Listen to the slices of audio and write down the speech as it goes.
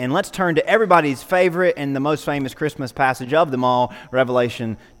And let's turn to everybody's favorite and the most famous Christmas passage of them all,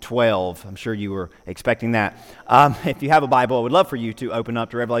 Revelation 12. I'm sure you were expecting that. If you have a Bible, I would love for you to open up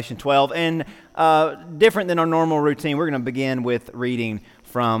to Revelation 12. And different than our normal routine, we're going to begin with reading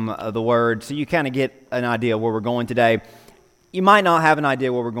from the Word, so you kind of get an idea where we're going today. You might not have an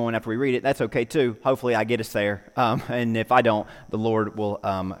idea where we're going after we read it. That's okay too. Hopefully I get us there. And if I don't, the Lord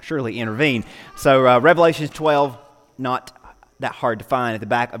will surely intervene. So Revelation 12, not that hard to find, at the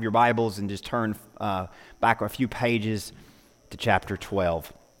back of your Bibles, and just turn back a few pages to chapter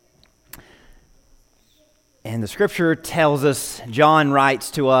 12. And the scripture tells us, John writes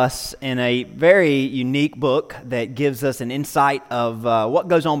to us in a very unique book that gives us an insight of what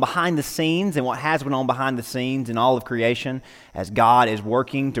goes on behind the scenes and what has been on behind the scenes in all of creation as God is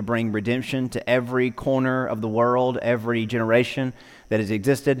working to bring redemption to every corner of the world, every generation that has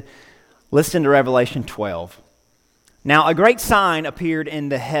existed. Listen to Revelation 12. Now a great sign appeared in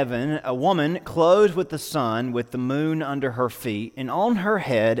the heaven, a woman clothed with the sun, with the moon under her feet, and on her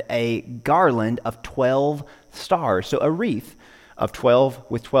head a garland of 12 stars. So a wreath of 12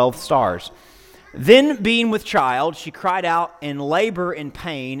 with 12 stars. Then being with child, she cried out in labor and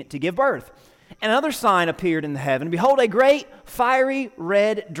pain to give birth. And another sign appeared in the heaven. Behold, a great fiery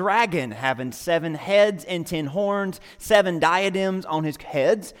red dragon, having 7 heads and 10 horns, 7 diadems on his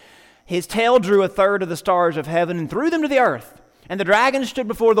heads. His tail drew a third of the stars of heaven and threw them to the earth. And the dragon stood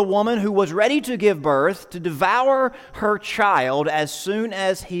before the woman who was ready to give birth, to devour her child as soon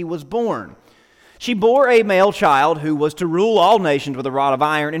as he was born. She bore a male child who was to rule all nations with a rod of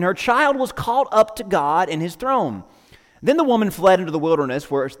iron, and her child was caught up to God and his throne. Then the woman fled into the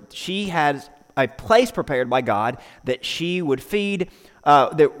wilderness, where she had a place prepared by God that she would feed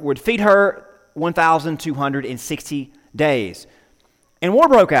her 1,260 days. And war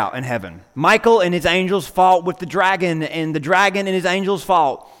broke out in heaven. Michael and his angels fought with the dragon, and the dragon and his angels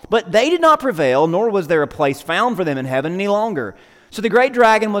fought. But they did not prevail, nor was there a place found for them in heaven any longer. So the great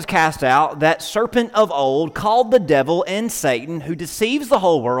dragon was cast out, that serpent of old, called the devil and Satan, who deceives the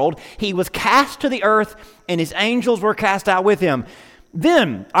whole world. He was cast to the earth, and his angels were cast out with him.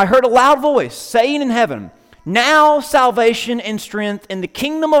 Then I heard a loud voice saying in heaven, "Now salvation and strength in the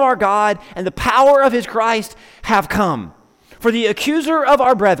kingdom of our God and the power of his Christ have come. For the accuser of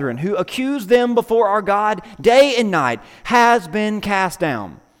our brethren, who accused them before our God day and night, has been cast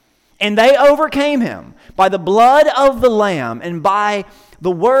down. And they overcame him by the blood of the Lamb and by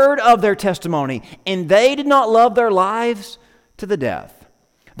the word of their testimony, and they did not love their lives to the death.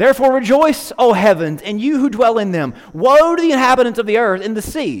 Therefore rejoice, O heavens, and you who dwell in them. Woe to the inhabitants of the earth and the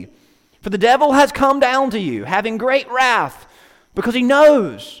sea, for the devil has come down to you, having great wrath, because he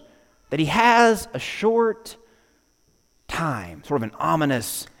knows that he has a short time." Sort of an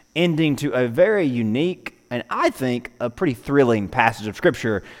ominous ending to a very unique and I think a pretty thrilling passage of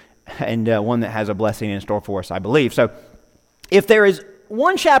Scripture, and one that has a blessing in store for us, I believe. So if there is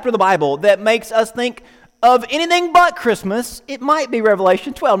one chapter of the Bible that makes us think of anything but Christmas, it might be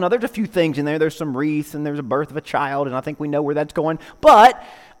Revelation 12. Now there's a few things in there. There's some wreaths and there's a birth of a child, and I think we know where that's going. But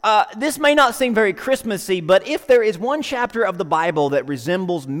this may not seem very Christmassy, but if there is one chapter of the Bible that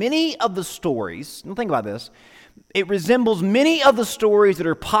resembles many of the stories, and think about this, it resembles many of the stories that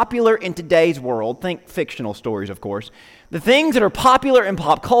are popular in today's world. Think fictional stories, of course. The things that are popular in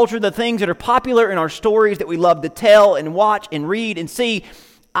pop culture, the things that are popular in our stories that we love to tell and watch and read and see.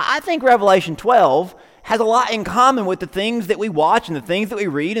 I think Revelation 12 has a lot in common with the things that we watch and the things that we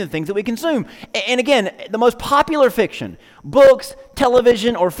read and the things that we consume. And again, the most popular fiction, books,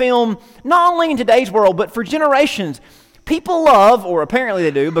 television, or film, not only in today's world, but for generations, people love, or apparently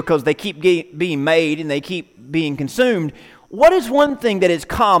they do because they keep being made and they keep being consumed. What is one thing that is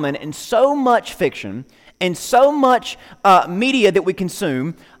common in so much fiction and so much media that we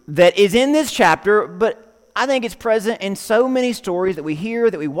consume that is in this chapter, but I think it's present in so many stories that we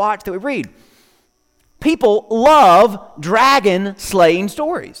hear, that we watch, that we read? People love dragon slaying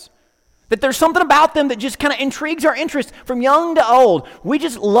stories. That there's something about them that just kind of intrigues our interest from young to old. We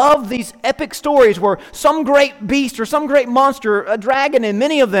just love these epic stories where some great beast or some great monster, a dragon in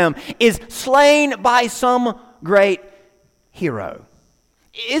many of them, is slain by some great hero.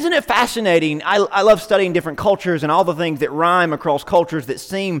 Isn't it fascinating? I love studying different cultures and all the things that rhyme across cultures that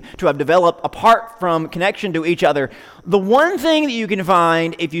seem to have developed apart from connection to each other. The one thing that you can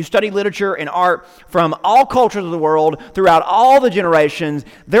find if you study literature and art from all cultures of the world throughout all the generations,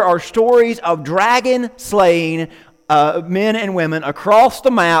 there are stories of dragon slaying men and women across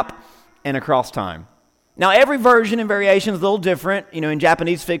the map and across time. Now, every version and variation is a little different. In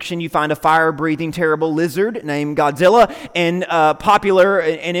Japanese fiction, you find a fire-breathing, terrible lizard named Godzilla, and popular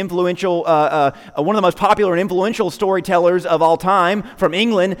and influential, one of the most popular and influential storytellers of all time from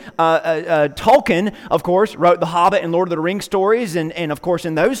England, Tolkien, of course, wrote The Hobbit and Lord of the Rings stories, and of course,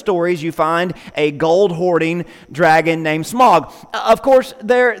 in those stories, you find a gold-hoarding dragon named Smaug. Of course,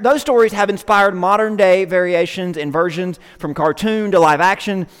 those stories have inspired modern-day variations and versions from cartoon to live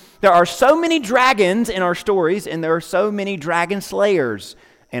action. There are so many dragons in our stories, and there are so many dragon slayers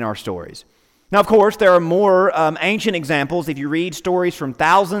in our stories. Now, of course, there are more ancient examples. If you read stories from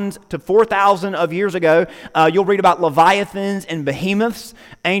thousands to 4,000 of years ago, you'll read about leviathans and behemoths,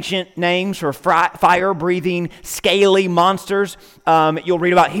 ancient names for fire-breathing, scaly monsters. You'll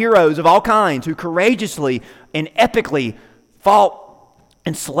read about heroes of all kinds who courageously and epically fought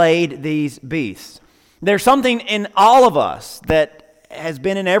and slayed these beasts. There's something in all of us that has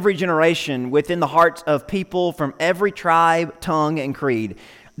been in every generation within the hearts of people from every tribe, tongue, and creed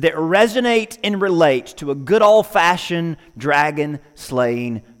that resonate and relate to a good old-fashioned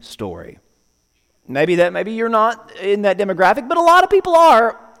dragon-slaying story. Maybe you're not in that demographic, but a lot of people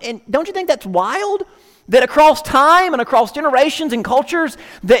are. And don't you think that's wild? That across time and across generations and cultures,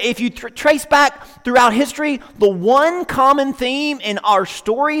 that if you trace back throughout history, the one common theme in our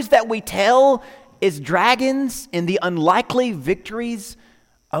stories that we tell is dragons and the unlikely victories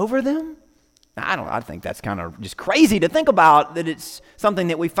over them? I think that's kind of just crazy to think about, that it's something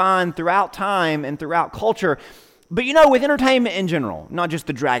that we find throughout time and throughout culture. But with entertainment in general, not just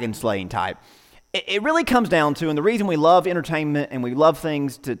the dragon slaying type, it really comes down to, and the reason we love entertainment and we love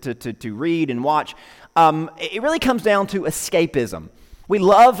things to read and watch, it really comes down to escapism. We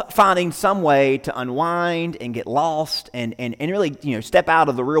love finding some way to unwind and get lost and really, step out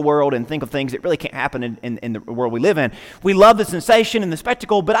of the real world and think of things that really can't happen in the world we live in. We love the sensation and the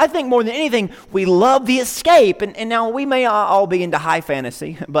spectacle, but I think more than anything, we love the escape. And now we may all be into high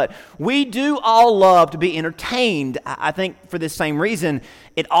fantasy, but we do all love to be entertained. I think for this same reason,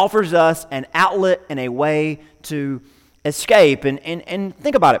 it offers us an outlet and a way to escape. And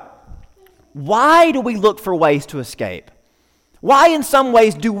think about it. Why do we look for ways to escape? Why in some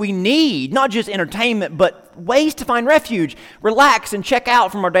ways do we need not just entertainment, but ways to find refuge, relax, and check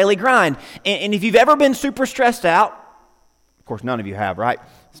out from our daily grind? And if you've ever been super stressed out, of course none of you have, right?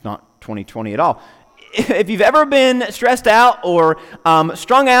 It's not 2020 at all. If you've ever been stressed out or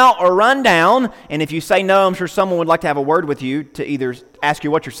strung out or run down, and if you say no, I'm sure someone would like to have a word with you to either ask you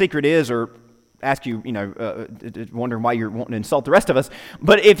what your secret is or ask you, wondering why you're wanting to insult the rest of us.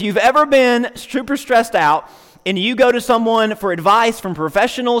 But if you've ever been super stressed out, and you go to someone for advice, from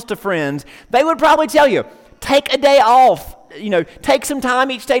professionals to friends, they would probably tell you, take a day off. Take some time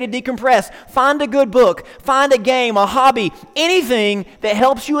each day to decompress. Find a good book. Find a game, a hobby, anything that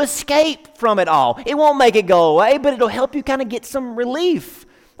helps you escape from it all. It won't make it go away, but it'll help you kind of get some relief.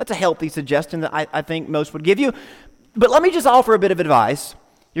 That's a healthy suggestion that I think most would give you. But let me just offer a bit of advice.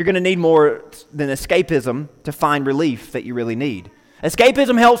 You're going to need more than escapism to find relief that you really need.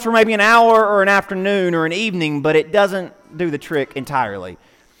 Escapism helps for maybe an hour or an afternoon or an evening, but it doesn't do the trick entirely.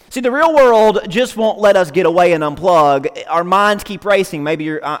 See, the real world just won't let us get away and unplug. Our minds keep racing. Maybe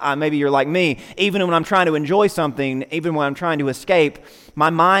you're like me. Even when I'm trying to enjoy something, even when I'm trying to escape,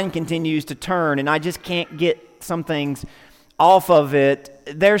 my mind continues to turn, and I just can't get some things off of it.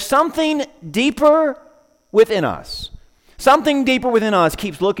 There's something deeper within us. Something deeper within us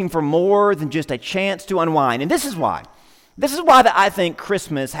keeps looking for more than just a chance to unwind, and this is why. This is why that I think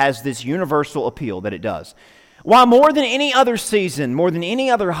Christmas has this universal appeal that it does. Why more than any other season, more than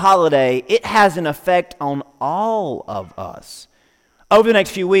any other holiday, it has an effect on all of us. Over the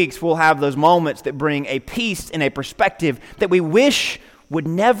next few weeks, we'll have those moments that bring a peace and a perspective that we wish would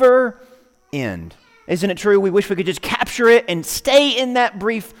never end. Isn't it true? We wish we could just capture it and stay in that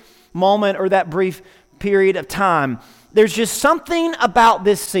brief moment or that brief period of time. There's just something about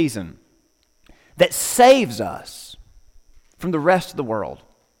this season that saves us from the rest of the world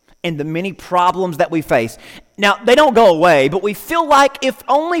and the many problems that we face. Now, they don't go away, but we feel like if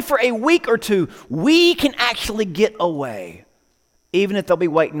only for a week or two, we can actually get away, even if they'll be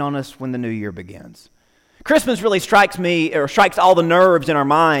waiting on us when the new year begins. Christmas really strikes all the nerves in our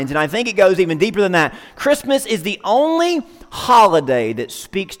minds, and I think it goes even deeper than that. Christmas is the only holiday that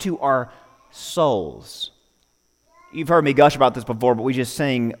speaks to our souls. You've heard me gush about this before, but we just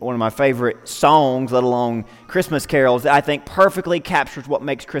sang one of my favorite songs, let alone Christmas carols, that I think perfectly captures what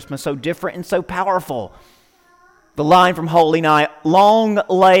makes Christmas so different and so powerful. The line from Holy Night, long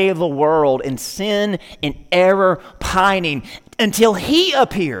lay the world in sin and error pining, until he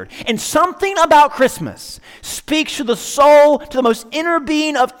appeared. And something about Christmas speaks to the soul, to the most inner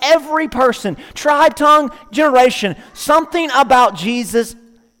being of every person, tribe, tongue, generation. Something about Jesus'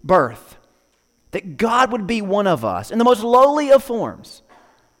 birth, that God would be one of us in the most lowly of forms.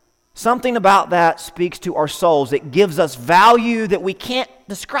 Something about that speaks to our souls. It gives us value that we can't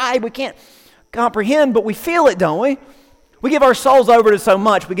describe, we can't comprehend, but we feel it, don't we? We give our souls over to so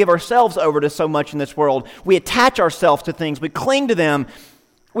much. We give ourselves over to so much in this world. We attach ourselves to things. We cling to them.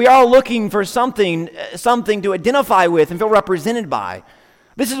 We are all looking for something to identify with and feel represented by.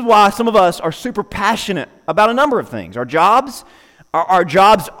 This is why some of us are super passionate about a number of things. Our jobs,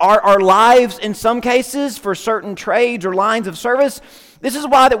 our lives in some cases for certain trades or lines of service. This is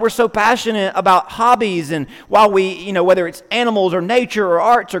why that we're so passionate about hobbies, and while we, whether it's animals or nature or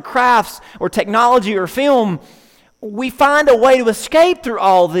arts or crafts or technology or film, we find a way to escape through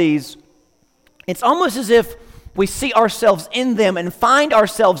all these. It's almost as if we see ourselves in them and find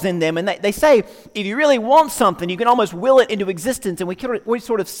ourselves in them. And they say, if you really want something, you can almost will it into existence. And we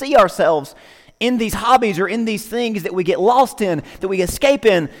sort of see ourselves in these hobbies or in these things that we get lost in, that we escape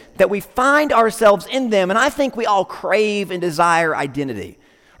in, that we find ourselves in them. And I think we all crave and desire identity,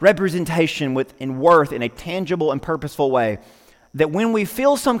 representation and worth in a tangible and purposeful way, that when we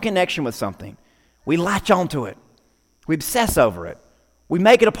feel some connection with something, we latch onto it. We obsess over it. We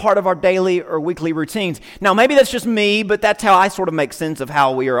make it a part of our daily or weekly routines. Now, maybe that's just me, but that's how I sort of make sense of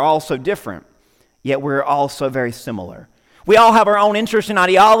how we are all so different, yet we're all so very similar. We all have our own interests and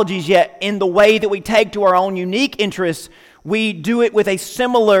ideologies, yet in the way that we take to our own unique interests, we do it with a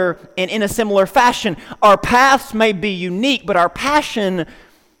similar and in a similar fashion. Our paths may be unique, but our passion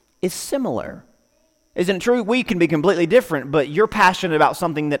is similar. Isn't it true? We can be completely different, but you're passionate about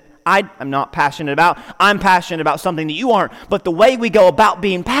something that I am not passionate about. I'm passionate about something that you aren't. But the way we go about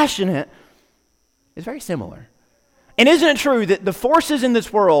being passionate is very similar. And isn't it true that the forces in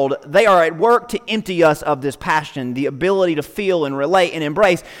this world, they are at work to empty us of this passion, the ability to feel and relate and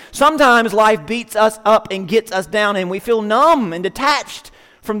embrace? Sometimes life beats us up and gets us down, and we feel numb and detached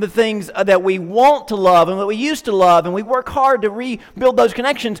from the things that we want to love and that we used to love, and we work hard to rebuild those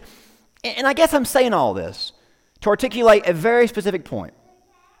connections. And I guess I'm saying all this to articulate a very specific point.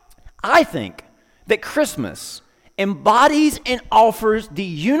 I think that Christmas embodies and offers the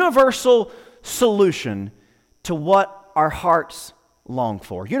universal solution to what our hearts long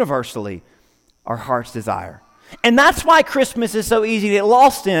for. Universally, our hearts desire. And that's why Christmas is so easy to get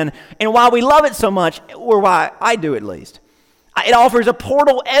lost in, and why we love it so much, or why I do at least. It offers a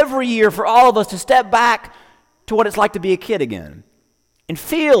portal every year for all of us to step back to what it's like to be a kid again and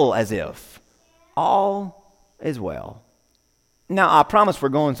feel as if all is well. Now, I promise we're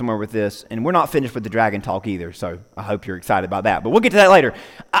going somewhere with this, and we're not finished with the dragon talk either, so I hope you're excited about that. But we'll get to that later.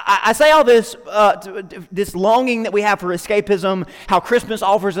 I say all this, this longing that we have for escapism, how Christmas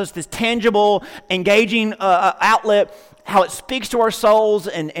offers us this tangible, engaging outlet, how it speaks to our souls,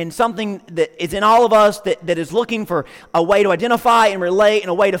 and something that is in all of us that is looking for a way to identify and relate and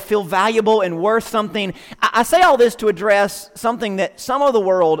a way to feel valuable and worth something. I say all this to address something that some of the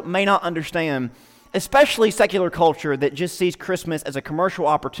world may not understand, especially secular culture that just sees Christmas as a commercial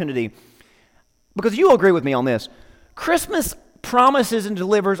opportunity. Because you'll agree with me on this. Christmas promises and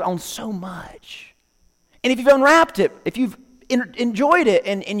delivers on so much. And if you've unwrapped it, if you've enjoyed it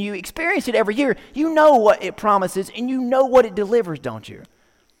and you experience it every year, you know what it promises and you know what it delivers, don't you?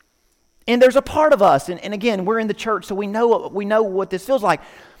 And there's a part of us, and again, we're in the church, so we know what this feels like.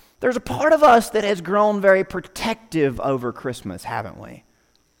 There's a part of us that has grown very protective over Christmas, haven't we?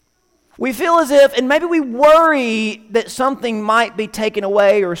 We feel as if, and maybe we worry that something might be taken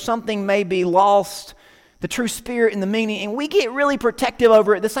away or something may be lost, the true spirit and the meaning, and we get really protective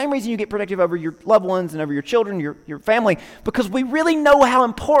over it. The same reason you get protective over your loved ones and over your children, your family, because we really know how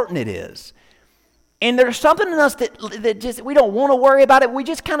important it is. And there's something in us that just, we don't want to worry about it, we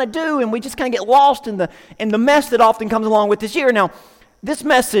just kind of do, and we just kind of get lost in the mess that often comes along with this year. Now, this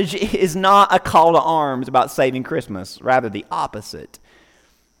message is not a call to arms about saving Christmas, rather the opposite.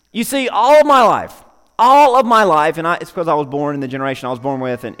 You see, all of my life, and it's because I was born in the generation I was born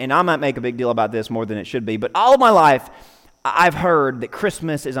with, and I might make a big deal about this more than it should be, but all of my life, I've heard that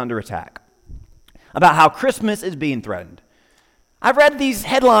Christmas is under attack, about how Christmas is being threatened. I've read these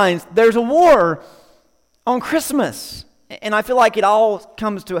headlines, there's a war on Christmas, and I feel like it all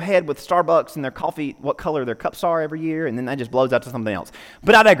comes to a head with Starbucks and their coffee, what color their cups are every year, and then that just blows out to something else.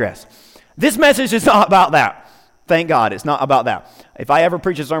 But I digress. This message is not about that. Thank God it's not about that. If I ever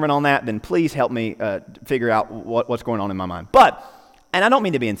preach a sermon on that, then please help me figure out what's going on in my mind. And I don't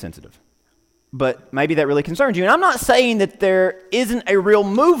mean to be insensitive, but maybe that really concerns you. And I'm not saying that there isn't a real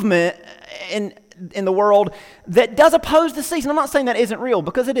movement in the world that does oppose the season. I'm not saying that isn't real,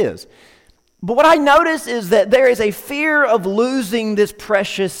 because it is. But what I notice is that there is a fear of losing this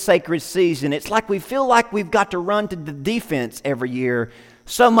precious sacred season. It's like we feel like we've got to run to the defense every year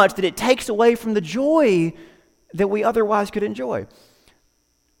so much that it takes away from the joy that we otherwise could enjoy.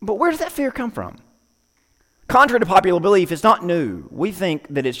 But where does that fear come from? Contrary to popular belief, it's not new. We think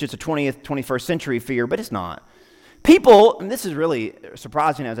that it's just a 20th, 21st century fear, but it's not. People, and this is really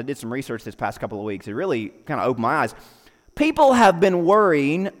surprising as I did some research this past couple of weeks, it really kind of opened my eyes. People have been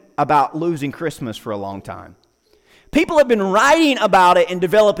worrying about losing Christmas for a long time. People have been writing about it and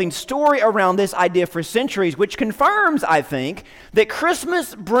developing story around this idea for centuries, which confirms, I think, that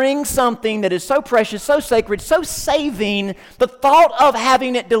Christmas brings something that is so precious, so sacred, so saving, the thought of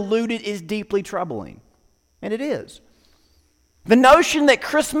having it diluted is deeply troubling. And it is. The notion that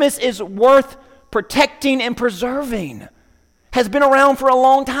Christmas is worth protecting and preserving has been around for a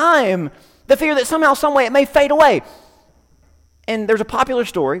long time. The fear that somehow, some way, it may fade away. And there's a popular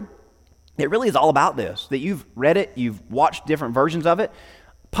story that really is all about this, that you've read it, you've watched different versions of it.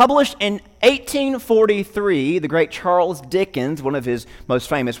 Published in 1843, the great Charles Dickens, one of his most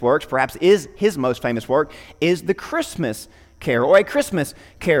famous works, perhaps is his most famous work, is The Christmas Carol, or A Christmas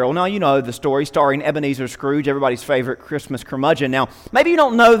Carol. Now, you know the story starring Ebenezer Scrooge, everybody's favorite Christmas curmudgeon. Now, maybe you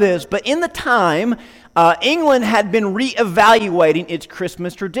don't know this, but in the time, England had been reevaluating its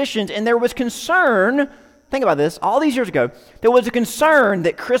Christmas traditions, and there was concern. Think about this. All these years ago, there was a concern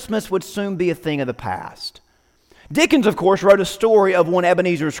that Christmas would soon be a thing of the past. Dickens, of course, wrote a story of one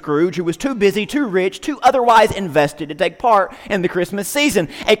Ebenezer Scrooge who was too busy, too rich, too otherwise invested to take part in the Christmas season.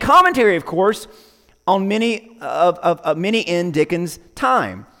 A commentary, of course, on many in Dickens'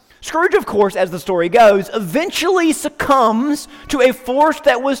 time. Scrooge, of course, as the story goes, eventually succumbs to a force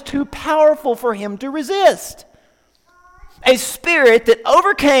that was too powerful for him to resist. A spirit that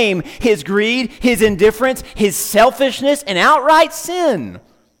overcame his greed, his indifference, his selfishness, and outright sin.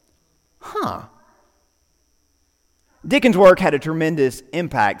 Dickens' work had a tremendous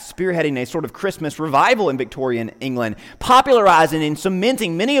impact, spearheading a sort of Christmas revival in Victorian England, popularizing and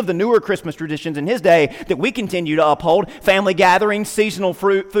cementing many of the newer Christmas traditions in his day that we continue to uphold: family gatherings, seasonal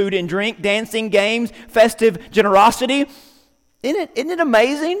food and drink, dancing, games, festive generosity. Isn't it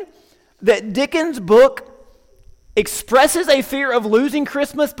amazing that Dickens' book expresses a fear of losing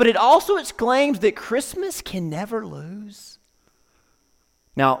Christmas, but it also exclaims that Christmas can never lose?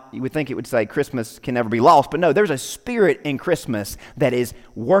 Now, you would think it would say Christmas can never be lost, but no, there's a spirit in Christmas that is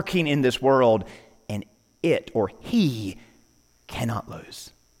working in this world, and it, or he, cannot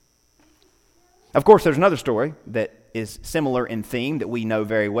lose. Of course, there's another story that is similar in theme that we know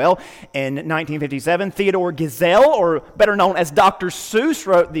very well. In 1957, Theodore Gesell, or better known as Dr. Seuss,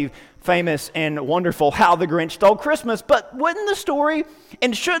 wrote the famous and wonderful How the Grinch Stole Christmas. But wouldn't the story,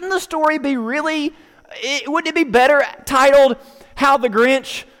 and shouldn't the story be really, wouldn't it be better titled How the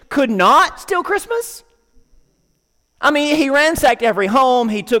Grinch Could Not Steal Christmas? I mean, he ransacked every home.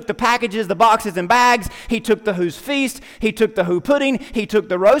 He took the packages, the boxes and bags. He took the Who's Feast. He took the Who Pudding. He took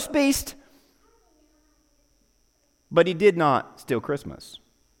the roast beast. But he did not steal Christmas.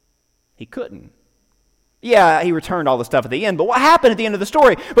 He couldn't. Yeah, he returned all the stuff at the end, but what happened at the end of the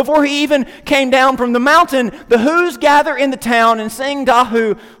story? Before he even came down from the mountain, the Who's gather in the town and sing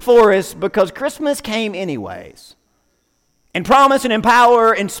Dahu Forest, because Christmas came anyways. In promise and in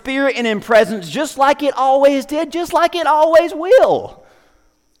power, in spirit and in presence, just like it always did, just like it always will.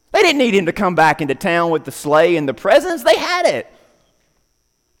 They didn't need him to come back into town with the sleigh and the presents. They had it,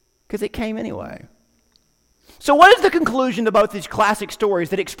 because it came anyway. So what is the conclusion to both these classic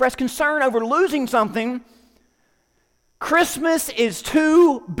stories that express concern over losing something? Christmas is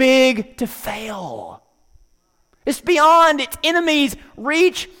too big to fail. It's beyond its enemies'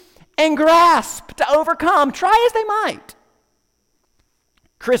 reach and grasp to overcome, try as they might.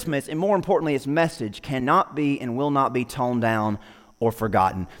 Christmas, and more importantly, its message, cannot be and will not be toned down or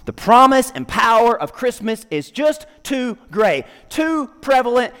forgotten. The promise and power of Christmas is just too great, too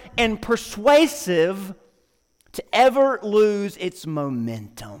prevalent and persuasive to ever lose its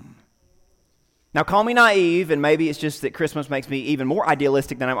momentum. Now, call me naive, and maybe it's just that Christmas makes me even more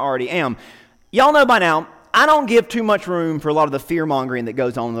idealistic than I already am. Y'all know by now, I don't give too much room for a lot of the fear-mongering that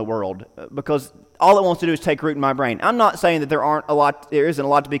goes on in the world, because all it wants to do is take root in my brain. I'm not saying that there isn't a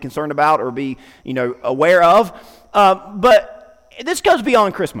lot to be concerned about or be, aware of, but this goes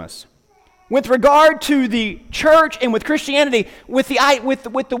beyond Christmas. With regard to the church and with Christianity, with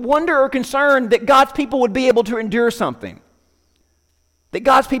the wonder or concern that God's people would be able to endure something, that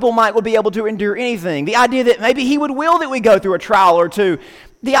God's people would be able to endure anything, the idea that maybe He would will that we go through a trial or two,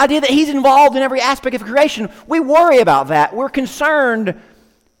 the idea that He's involved in every aspect of creation, we worry about that. We're concerned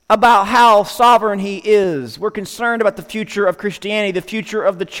about how sovereign He is. We're concerned about the future of Christianity, the future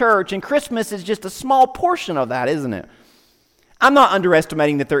of the church, and Christmas is just a small portion of that, isn't it? I'm not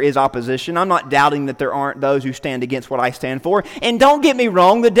underestimating that there is opposition. I'm not doubting that there aren't those who stand against what I stand for. And don't get me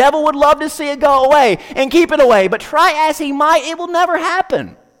wrong, the devil would love to see it go away and keep it away, but try as he might, it will never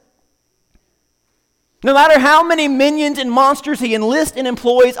happen. No matter how many minions and monsters he enlists and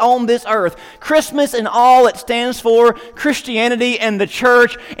employs on this earth, Christmas and all it stands for, Christianity and the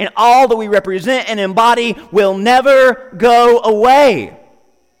church and all that we represent and embody will never go away.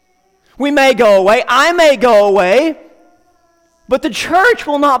 We may go away, I may go away, but the church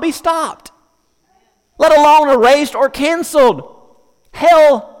will not be stopped, let alone erased or canceled.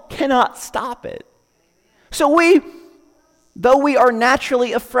 Hell cannot stop it. So though we are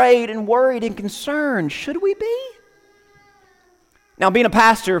naturally afraid and worried and concerned, should we be? Now, being a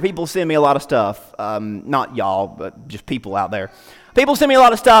pastor, people send me a lot of stuff. Not y'all, but just people out there. People send me a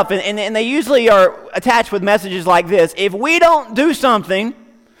lot of stuff, and they usually are attached with messages like this. If we don't do something,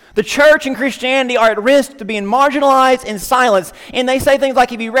 the church and Christianity are at risk to being marginalized and silenced. And they say things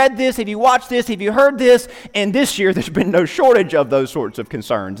like, have you read this? Have you watched this? Have you heard this? And this year, there's been no shortage of those sorts of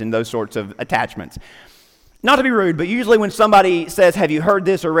concerns and those sorts of attachments. Not to be rude, but usually when somebody says, have you heard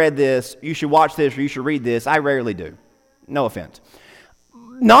this or read this? You should watch this or you should read this. I rarely do. No offense.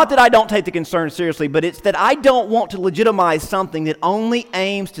 Not that I don't take the concern seriously, but it's that I don't want to legitimize something that only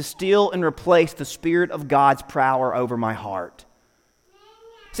aims to steal and replace the Spirit of God's power over my heart.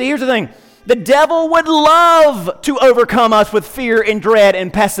 See, here's the thing. The devil would love to overcome us with fear and dread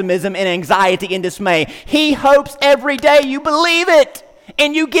and pessimism and anxiety and dismay. He hopes every day you believe it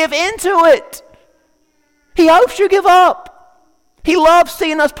and you give into it. He hopes you give up. He loves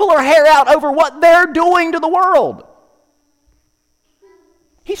seeing us pull our hair out over what they're doing to the world.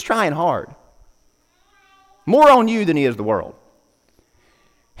 He's trying hard. More on you than he is the world.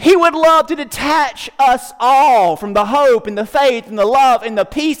 He would love to detach us all from the hope and the faith and the love and the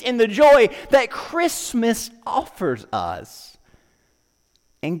peace and the joy that Christmas offers us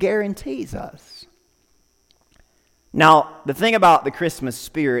and guarantees us. Now, the thing about the Christmas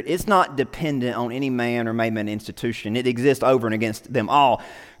spirit, it's not dependent on any man or maybe an institution. It exists over and against them all.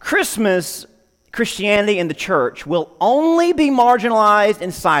 Christianity and the church will only be marginalized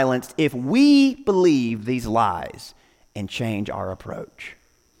and silenced if we believe these lies and change our approach.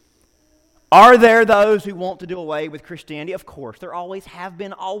 Are there those who want to do away with Christianity? Of course, there always have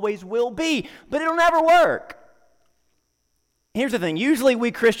been, always will be, but it'll never work. Here's the thing, usually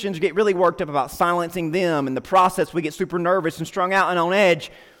we Christians get really worked up about silencing them. In the process, we get super nervous and strung out and on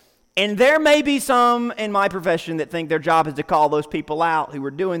edge. And there may be some in my profession that think their job is to call those people out who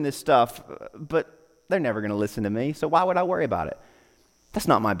are doing this stuff, but they're never going to listen to me, so why would I worry about it? That's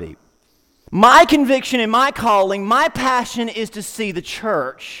not my beat. My conviction and my calling, my passion is to see the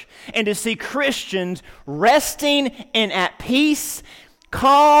church and to see Christians resting and at peace,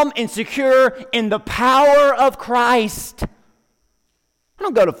 calm and secure in the power of Christ. I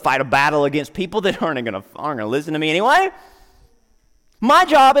don't go to fight a battle against people that aren't going to listen to me anyway. My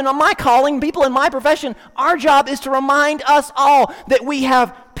job and my calling, people in my profession, our job is to remind us all that we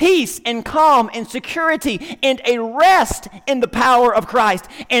have peace and calm and security and a rest in the power of Christ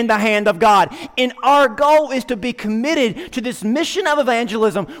and the hand of God. And our goal is to be committed to this mission of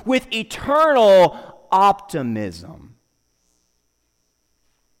evangelism with eternal optimism.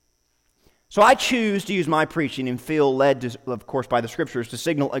 So I choose to use my preaching and feel led, to, of course, by the Scriptures to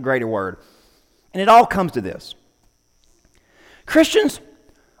signal a greater word. And it all comes to this. Christians,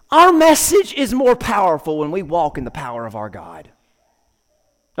 our message is more powerful when we walk in the power of our God.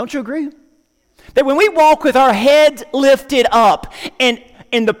 Don't you agree? That when we walk with our heads lifted up and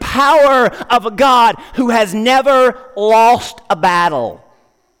in the power of a God who has never lost a battle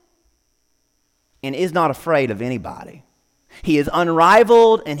and is not afraid of anybody. He is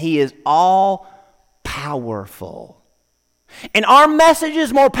unrivaled and he is all powerful. And our message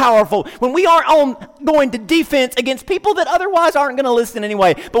is more powerful when we aren't going to defense against people that otherwise aren't going to listen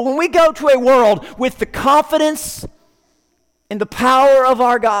anyway. But when we go to a world with the confidence and the power of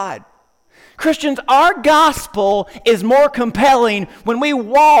our God. Christians, our gospel is more compelling when we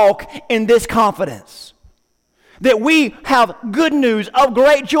walk in this confidence. That we have good news of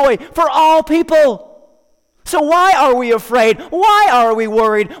great joy for all people. So why are we afraid? Why are we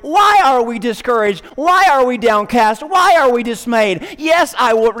worried? Why are we discouraged? Why are we downcast? Why are we dismayed? Yes,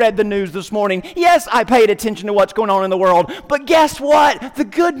 I read the news this morning. Yes, I paid attention to what's going on in the world. But guess what? The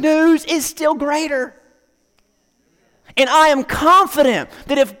good news is still greater. And I am confident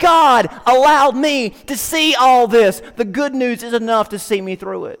that if God allowed me to see all this, the good news is enough to see me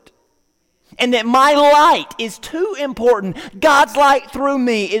through it. and that my light is too important, God's light through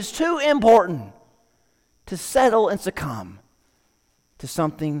me is too important to settle and succumb to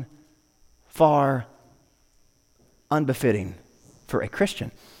something far unbefitting for a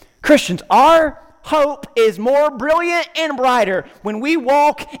Christian. Christians, our hope is more brilliant and brighter when we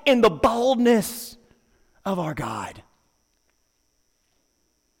walk in the boldness of our God.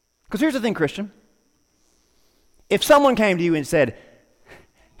 Because here's the thing, Christian. If someone came to you and said,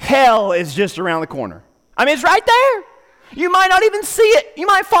 hell is just around the corner. I mean, it's right there. You might not even see it. You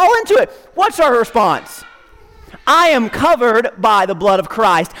might fall into it. What's our response? I am covered by the blood of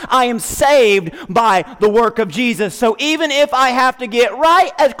Christ. I am saved by the work of Jesus. So even if I have to get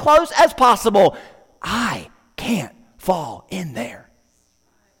right as close as possible, I can't fall in there.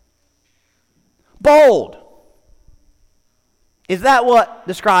 Bold. Is that what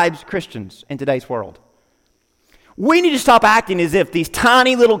describes Christians in today's world? We need to stop acting as if these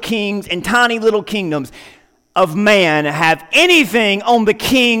tiny little kings and tiny little kingdoms of man have anything on the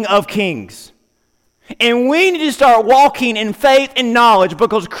King of Kings. And we need to start walking in faith and knowledge,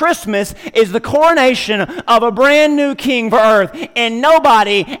 because Christmas is the coronation of a brand new king for earth, and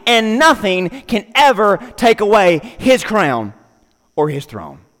nobody and nothing can ever take away his crown or his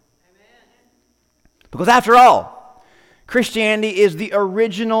throne. Because after all, Christianity is the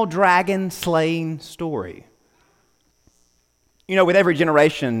original dragon slaying story. You know, with every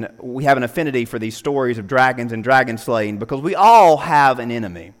generation, we have an affinity for these stories of dragons and dragon slaying, because we all have an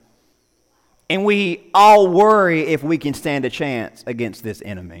enemy. And we all worry if we can stand a chance against this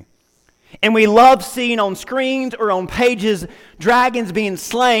enemy. And we love seeing on screens or on pages dragons being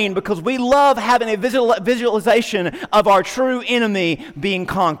slain, because we love having a visualization of our true enemy being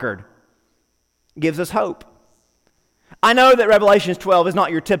conquered. It gives us hope. I know that Revelation 12 is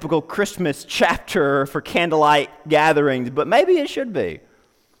not your typical Christmas chapter for candlelight gatherings, but maybe it should be.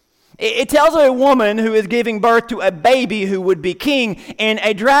 It tells of a woman who is giving birth to a baby who would be king, and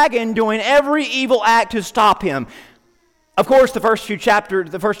a dragon doing every evil act to stop him. Of course, the first few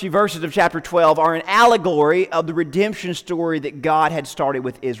verses of chapter 12 are an allegory of the redemption story that God had started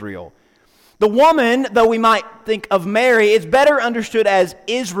with Israel. The woman, though we might think of Mary, is better understood as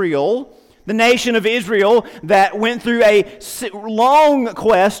Israel, the nation of Israel that went through a long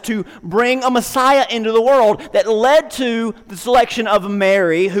quest to bring a Messiah into the world that led to the selection of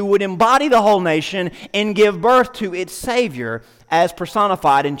Mary, who would embody the whole nation and give birth to its Savior, as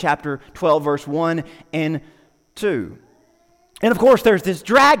personified in chapter 12, verse 1 and 2. And of course, there's this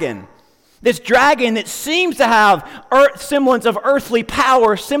dragon that seems to have semblance of earthly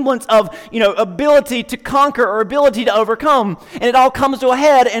power, semblance of, ability to conquer or ability to overcome. And it all comes to a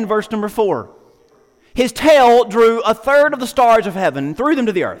head in verse number 4. His tail drew a third of the stars of heaven and threw them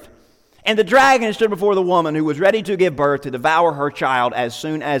to the earth. And the dragon stood before the woman who was ready to give birth to devour her child as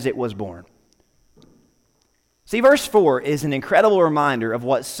soon as it was born. See, verse 4 is an incredible reminder of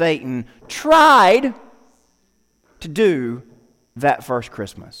what Satan tried to do that first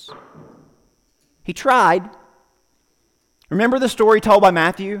Christmas. He tried. Remember the story told by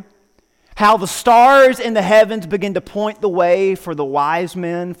Matthew? How the stars in the heavens begin to point the way for the wise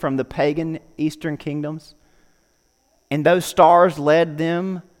men from the pagan eastern kingdoms? And those stars led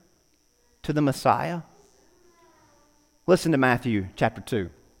them to the Messiah? Listen to Matthew chapter 2.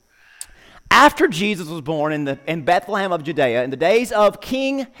 After Jesus was born in Bethlehem of Judea, in the days of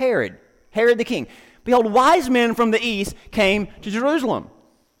King Herod the king, behold, wise men from the east came to Jerusalem,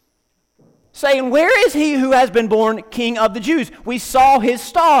 saying, where is he who has been born King of the Jews? We saw his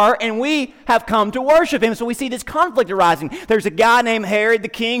star, and we have come to worship him. So we see this conflict arising. There's a guy named Herod the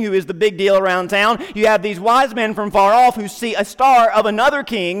king, who is the big deal around town. You have these wise men from far off who see a star of another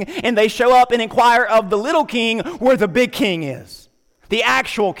king, and they show up and inquire of the little king where the big king is, the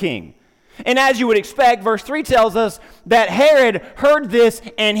actual king. And as you would expect, verse 3 tells us that Herod heard this,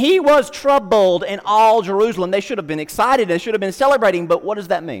 and he was troubled in all Jerusalem. They should have been excited. They should have been celebrating, but what does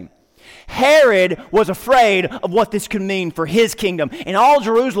that mean? Herod was afraid of what this could mean for his kingdom. And all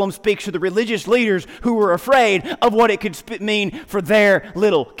Jerusalem speaks to the religious leaders who were afraid of what it could mean for their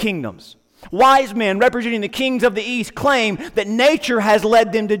little kingdoms. Wise men representing the kings of the east claim that nature has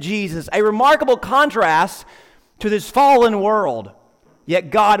led them to Jesus, a remarkable contrast to this fallen world, yet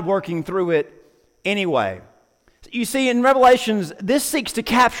God working through it anyway. You see, in Revelations, this seeks to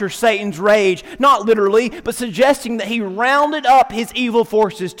capture Satan's rage, not literally, but suggesting that he rounded up his evil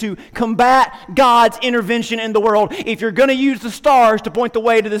forces to combat God's intervention in the world. If you're going to use the stars to point the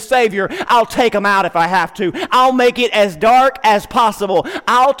way to the Savior, I'll take them out if I have to. I'll make it as dark as possible.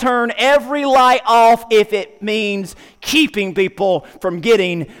 I'll turn every light off if it means keeping people from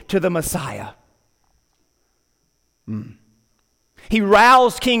getting to the Messiah. He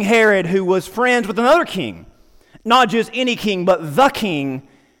roused King Herod, who was friends with another king. Not just any king, but the king,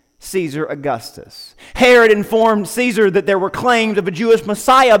 Caesar Augustus. Herod informed Caesar that there were claims of a Jewish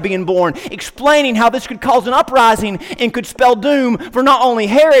Messiah being born, explaining how this could cause an uprising and could spell doom for not only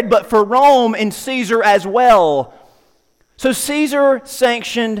Herod, but for Rome and Caesar as well. So Caesar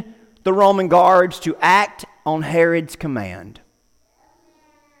sanctioned the Roman guards to act on Herod's command.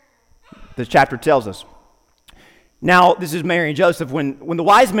 The chapter tells us. Now, this is Mary and Joseph. When the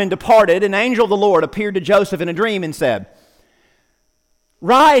wise men departed, an angel of the Lord appeared to Joseph in a dream and said,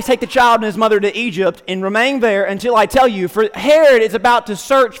 "Rise, take the child and his mother to Egypt and remain there until I tell you, for Herod is about to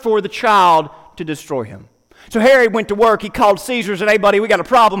search for the child to destroy him." So Herod went to work. He called Caesar and said, "Hey, buddy, we got a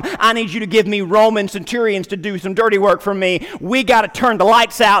problem. I need you to give me Roman centurions to do some dirty work for me. We got to turn the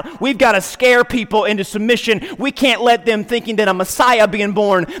lights out. We've got to scare people into submission. We can't let them thinking that a Messiah being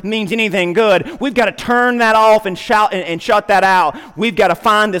born means anything good. We've got to turn that off and shut that out. We've got to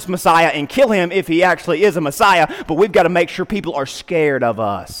find this Messiah and kill him if he actually is a Messiah, but we've got to make sure people are scared of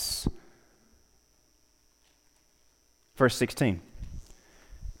us." Verse 16.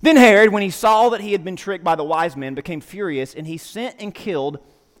 Then Herod, when he saw that he had been tricked by the wise men, became furious, and he sent and killed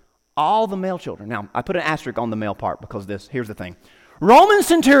all the male children. Now, I put an asterisk on the male part because here's the thing. Roman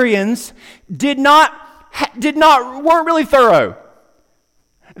centurions weren't really thorough.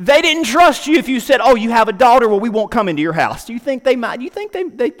 They didn't trust you if you said, "Oh, you have a daughter, well, we won't come into your house." Do you think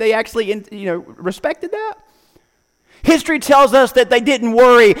they actually respected that? History tells us that they didn't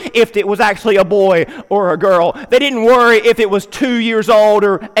worry if it was actually a boy or a girl. They didn't worry if it was 2 years old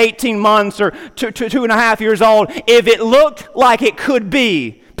or 18 months or 2.5 years old. If it looked like it could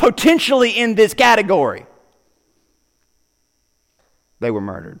be potentially in this category, they were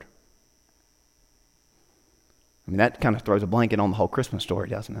murdered. I mean, that kind of throws a blanket on the whole Christmas story,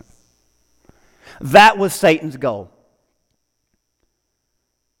 doesn't it? That was Satan's goal.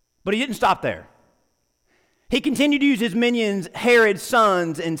 But he didn't stop there. He continued to use his minions, Herod's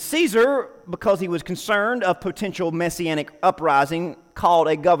sons, and Caesar, because he was concerned of potential messianic uprising, called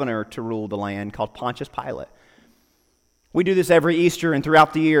a governor to rule the land called Pontius Pilate. We do this every Easter and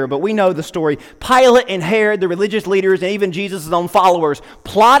throughout the year, but we know the story. Pilate and Herod, the religious leaders, and even Jesus' own followers,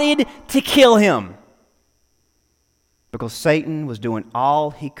 plotted to kill him because Satan was doing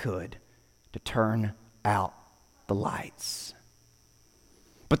all he could to turn out the lights.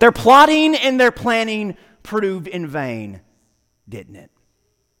 But their plotting and their planning proved in vain, didn't it?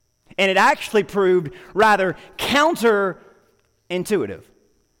 And it actually proved rather counterintuitive.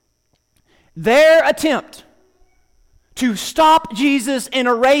 Their attempt to stop Jesus and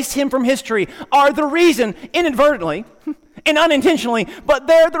erase him from history are the reason, inadvertently and unintentionally, but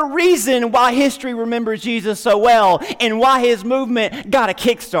they're the reason why history remembers Jesus so well and why his movement got a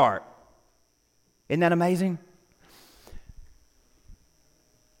kickstart. Isn't that amazing?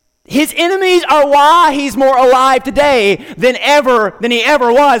 His enemies are why he's more alive today than he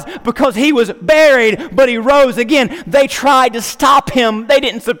ever was, because he was buried, but he rose again. They tried to stop him. They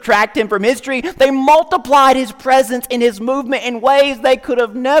didn't subtract him from history. They multiplied his presence and his movement in ways they could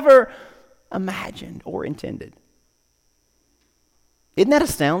have never imagined or intended. Isn't that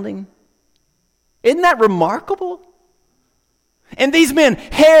astounding? Isn't that remarkable? And these men,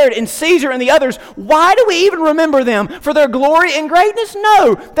 Herod and Caesar and the others, why do we even remember them? For their glory and greatness?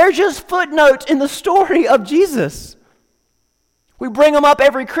 No, they're just footnotes in the story of Jesus. We bring them up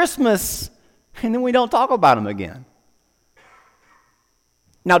every Christmas, and then we don't talk about them again.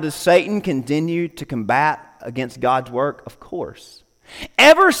 Now, does Satan continue to combat against God's work? Of course.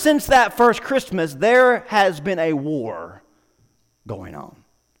 Ever since that first Christmas, there has been a war going on.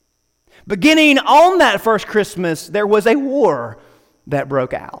 Beginning on that first Christmas, there was a war that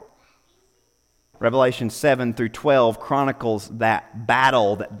broke out. Revelation 7 through 12 chronicles that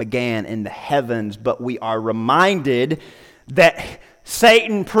battle that began in the heavens, but we are reminded that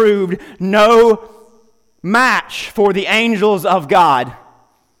Satan proved no match for the angels of God.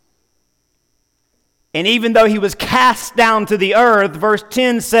 And even though he was cast down to the earth, verse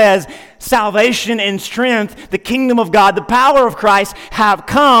 10 says, salvation and strength, the kingdom of God, the power of Christ have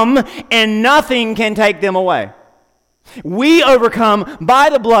come, and nothing can take them away. We overcome by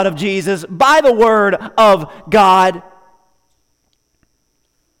the blood of Jesus, by the word of God.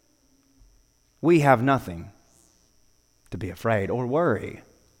 We have nothing to be afraid or worry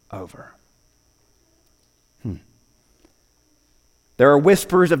over. There are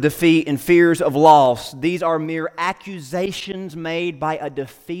whispers of defeat and fears of loss. These are mere accusations made by a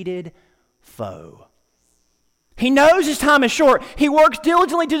defeated foe. He knows his time is short. He works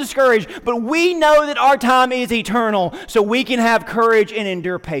diligently to discourage, but we know that our time is eternal, so we can have courage and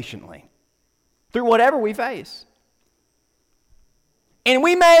endure patiently through whatever we face. And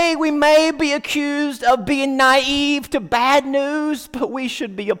we may be accused of being naive to bad news, but we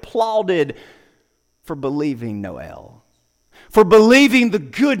should be applauded for believing Noel, for believing the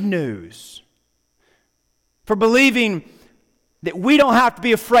good news, for believing that we don't have to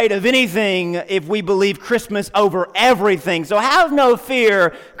be afraid of anything if we believe Christmas over everything. So have no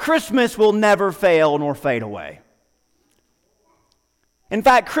fear, Christmas will never fail nor fade away. In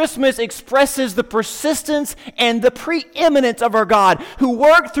fact, Christmas expresses the persistence and the preeminence of our God, who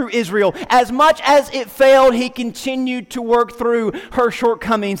worked through Israel. As much as it failed, he continued to work through her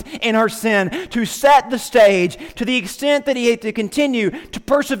shortcomings and her sin to set the stage to the extent that he had to continue to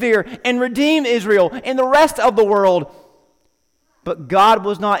persevere and redeem Israel and the rest of the world. But God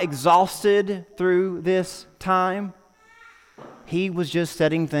was not exhausted through this time. He was just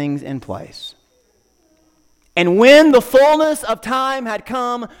setting things in place. And when the fullness of time had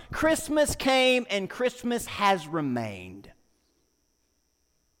come, Christmas came, and Christmas has remained.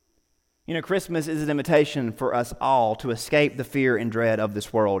 You know, Christmas is an invitation for us all to escape the fear and dread of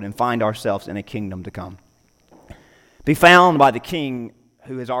this world and find ourselves in a kingdom to come. Be found by the King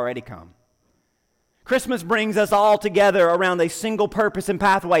who has already come. Christmas brings us all together around a single purpose and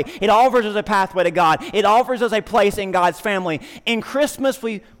pathway. It offers us a pathway to God. It offers us a place in God's family. In Christmas,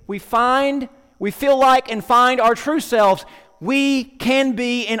 we feel like and find our true selves. We can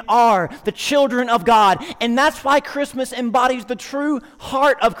be and are the children of God. And that's why Christmas embodies the true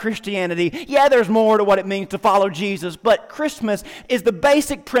heart of Christianity. Yeah, there's more to what it means to follow Jesus, but Christmas is the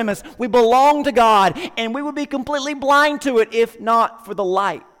basic premise. We belong to God, and we would be completely blind to it if not for the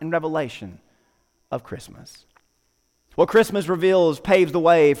light and revelation of Christmas. What Christmas reveals paves the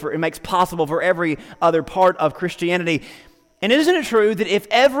way for, it makes possible for every other part of Christianity. And isn't it true that if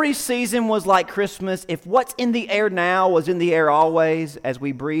every season was like Christmas, if what's in the air now was in the air always, as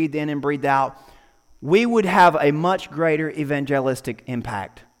we breathe in and breathe out, we would have a much greater evangelistic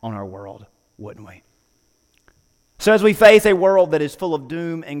impact on our world, wouldn't we? So as we face a world that is full of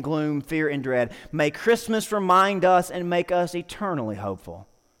doom and gloom, fear and dread, may Christmas remind us and make us eternally hopeful.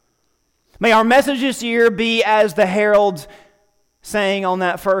 May our message this year be as the heralds sang on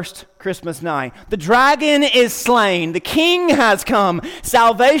that first Christmas night. The dragon is slain. The King has come.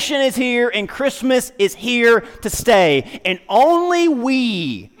 Salvation is here, and Christmas is here to stay. And only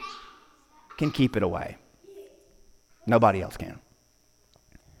we can keep it away. Nobody else can.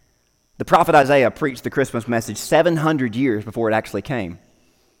 The prophet Isaiah preached the Christmas message 700 years before it actually came.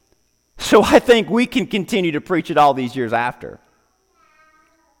 So I think we can continue to preach it all these years after.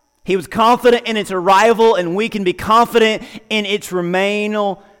 He was confident in its arrival, and we can be confident in its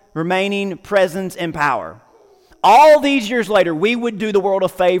remaining presence and power. All these years later, we would do the world a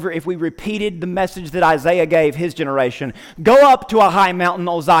favor if we repeated the message that Isaiah gave his generation. Go up to a high mountain,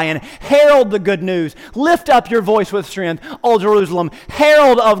 O Zion. Herald the good news. Lift up your voice with strength, O Jerusalem.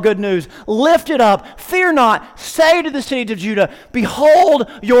 Herald of good news. Lift it up. Fear not. Say to the cities of Judah, behold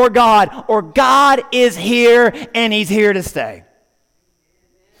your God, or God is here, and he's here to stay.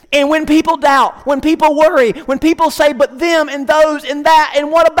 And when people doubt, when people worry, when people say, but them and those and that and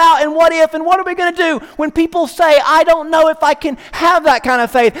what about and what if and what are we going to do? When people say, I don't know if I can have that kind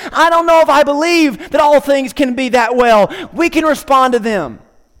of faith. I don't know if I believe that all things can be that well. We can respond to them.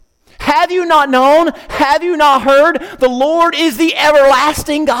 Have you not known? Have you not heard? The Lord is the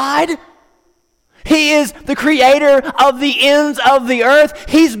everlasting God. He is the creator of the ends of the earth.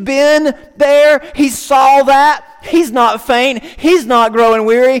 He's been there. He saw that. He's not faint. He's not growing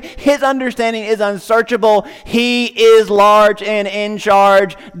weary. His understanding is unsearchable. He is large and in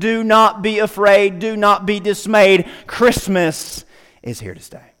charge. Do not be afraid. Do not be dismayed. Christmas is here to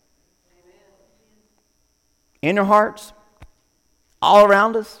stay. In our hearts, all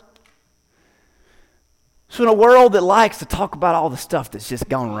around us. So in a world that likes to talk about all the stuff that's just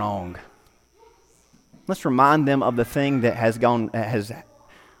gone wrong, let's remind them of the thing that has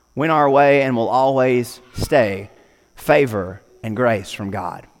went our way and will always stay: favor and grace from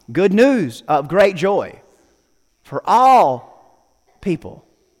God. Good news of great joy for all people,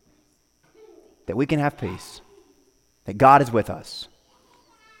 that we can have peace, that God is with us,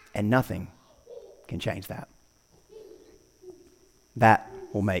 and nothing can change that. That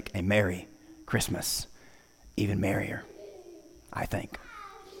will make a merry Christmas even merrier, I think.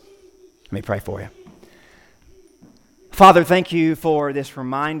 Let me pray for you. Father, thank you for this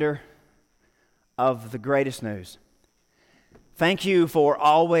reminder of the greatest news. Thank you for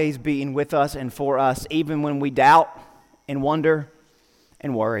always being with us and for us, even when we doubt and wonder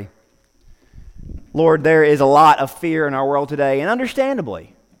and worry. Lord, there is a lot of fear in our world today, and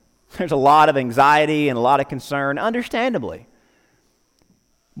understandably. There's a lot of anxiety and a lot of concern, understandably.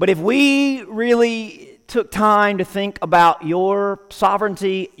 But if we really took time to think about your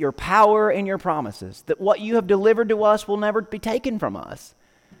sovereignty, your power, and your promises, that what you have delivered to us will never be taken from us.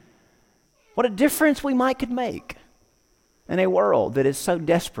 What a difference we could make in a world that is so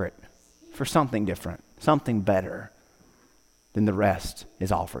desperate for something different, something better than the rest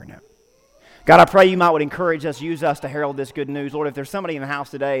is offering it. God, I pray you would encourage us, use us to herald this good news. Lord, if there's somebody in the house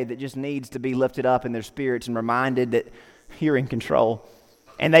today that just needs to be lifted up in their spirits and reminded that you're in control,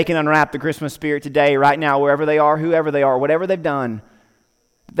 and they can unwrap the Christmas spirit today, right now, wherever they are, whoever they are, whatever they've done,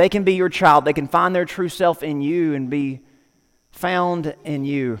 they can be your child. They can find their true self in you and be found in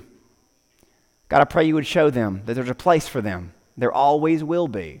you. God, I pray you would show them that there's a place for them. There always will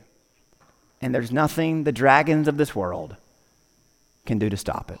be. And there's nothing the dragons of this world can do to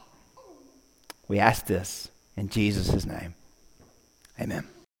stop it. We ask this in Jesus' name. Amen.